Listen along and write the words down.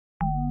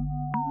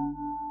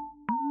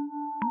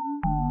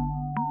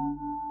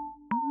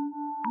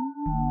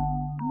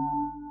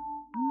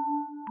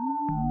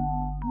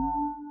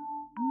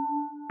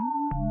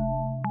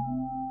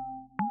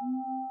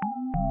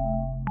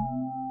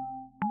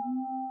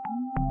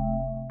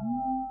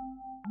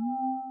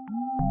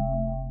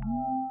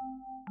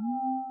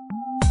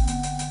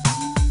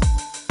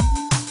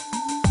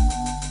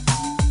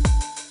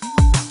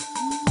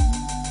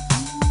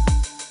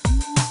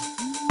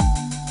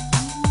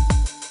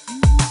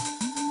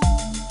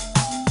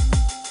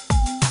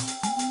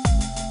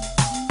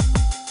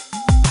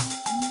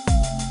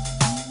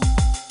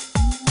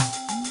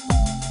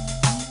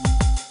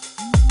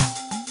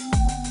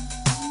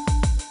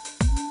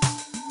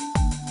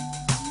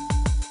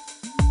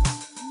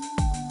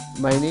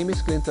My name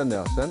is Clinton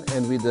Nelson,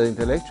 and with the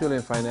intellectual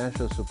and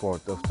financial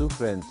support of two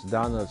friends,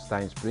 Donald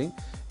Steinspring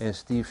and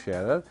Steve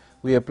Scherer,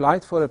 we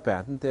applied for a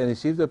patent and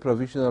received a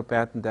provisional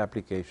patent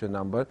application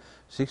number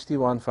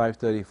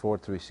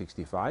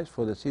 61534-365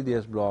 for the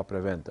CDS Blowout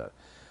Preventer.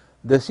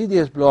 The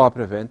CDS Blowout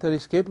Preventer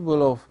is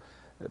capable of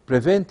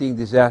preventing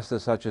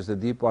disasters such as the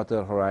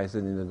Deepwater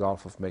Horizon in the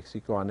Gulf of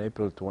Mexico on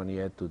April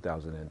 28,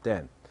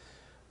 2010.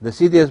 The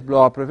CDS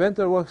Blowout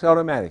Preventer works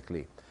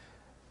automatically,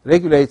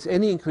 regulates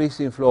any increase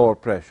in flow or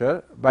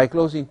pressure by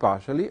closing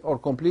partially or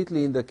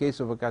completely in the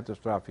case of a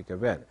catastrophic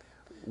event.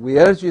 We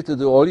urge you to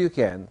do all you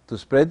can to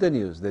spread the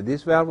news that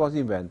this valve was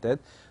invented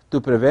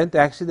to prevent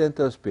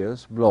accidental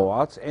spills,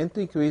 blowouts, and to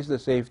increase the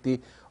safety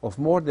of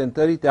more than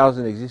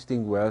 30,000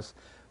 existing wells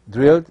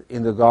drilled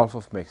in the Gulf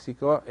of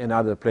Mexico and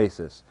other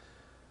places.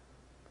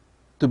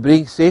 To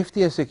bring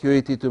safety and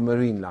security to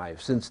marine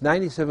life, since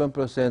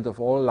 97% of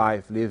all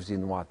life lives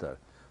in water.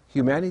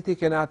 Humanity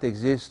cannot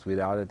exist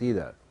without it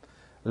either.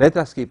 Let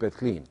us keep it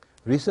clean.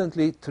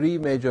 Recently, 3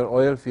 major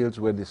oil fields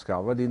were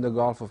discovered in the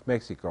Gulf of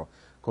Mexico,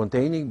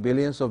 containing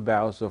billions of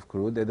barrels of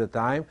crude at a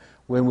time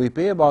when we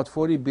pay about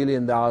 $40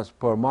 billion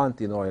per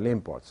month in oil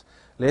imports.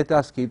 Let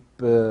us keep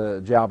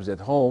jobs at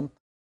home.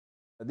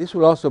 This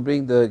will also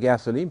bring the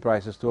gasoline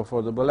prices to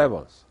affordable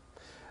levels.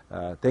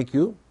 Thank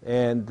you.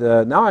 And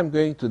now I'm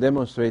going to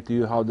demonstrate to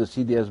you how the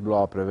CDS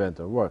Blowout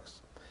Preventer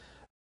works.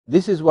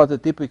 This is what a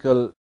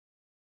typical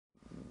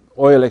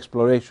oil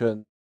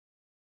exploration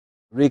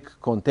rig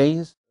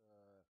contains,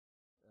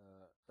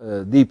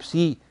 deep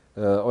sea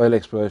oil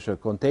exploration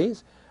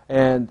contains,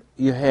 and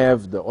you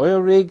have the oil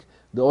rig.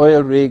 The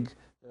oil rig,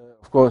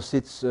 of course,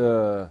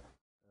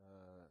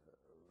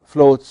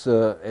 floats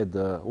at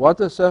the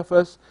water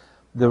surface.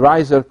 The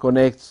riser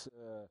connects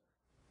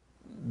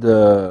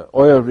the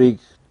oil rig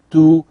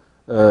to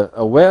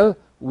a well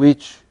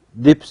which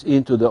dips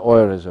into the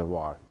oil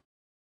reservoir.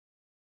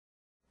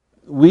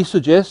 We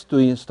suggest to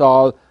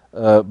install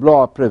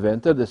Blowout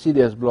Preventer, the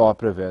CDS Blowout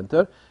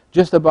Preventer,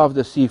 just above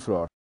the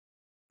seafloor.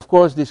 Of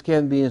course, this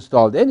can be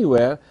installed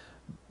anywhere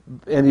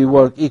and it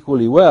works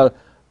equally well,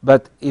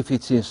 but if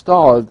it's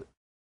installed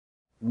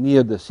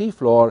near the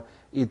seafloor,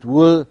 it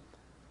will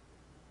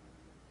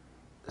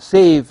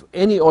save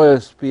any oil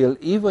spill,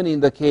 even in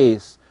the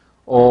case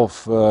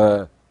of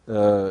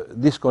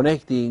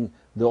disconnecting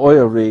the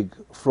oil rig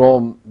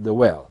from the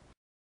well.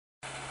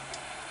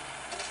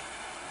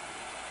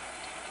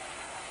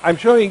 I'm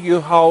showing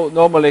you how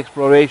normal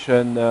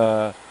exploration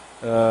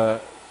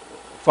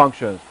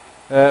functions.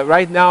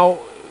 Right now,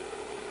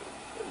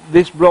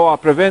 this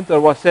blowout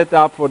preventer was set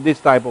up for this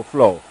type of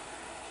flow.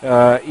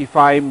 If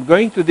I'm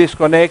going to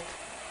disconnect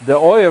the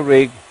oil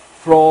rig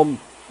from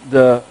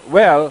the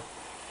well,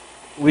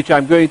 which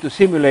I'm going to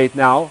simulate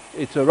now,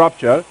 it's a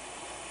rupture.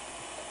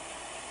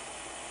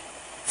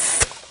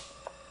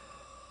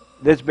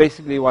 That's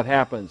basically what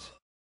happens.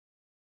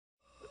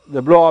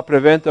 The blowout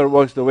preventer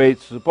works the way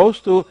it's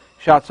supposed to,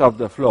 shuts off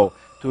the flow.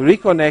 To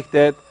reconnect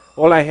it,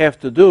 all I have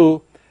to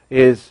do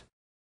is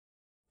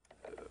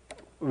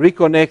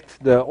reconnect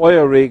the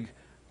oil rig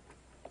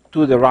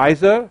to the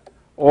riser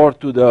or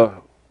to the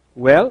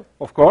well,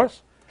 of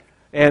course,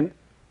 and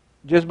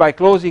just by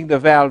closing the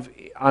valve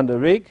on the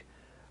rig,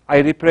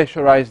 I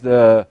repressurize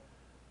the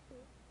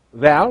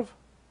valve,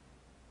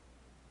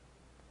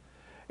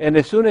 and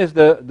as soon as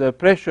the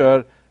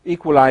pressure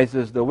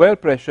equalizes the well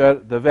pressure,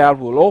 the valve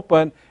will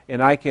open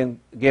and I can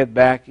get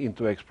back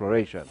into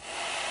exploration.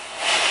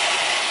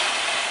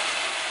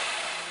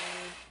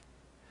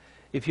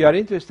 If you are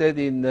interested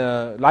in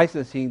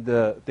licensing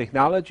the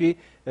technology,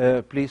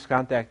 please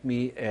contact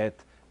me at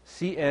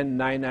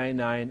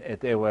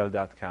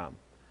cn999@aol.com.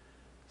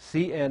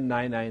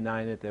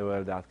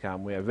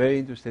 cn999@aol.com. We are very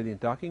interested in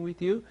talking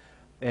with you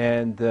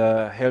and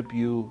help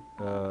you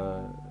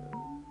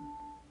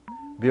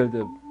build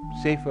a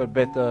safer,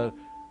 better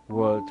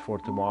world for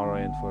tomorrow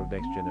and for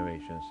next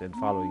generations and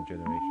following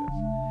generations.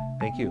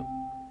 Thank you.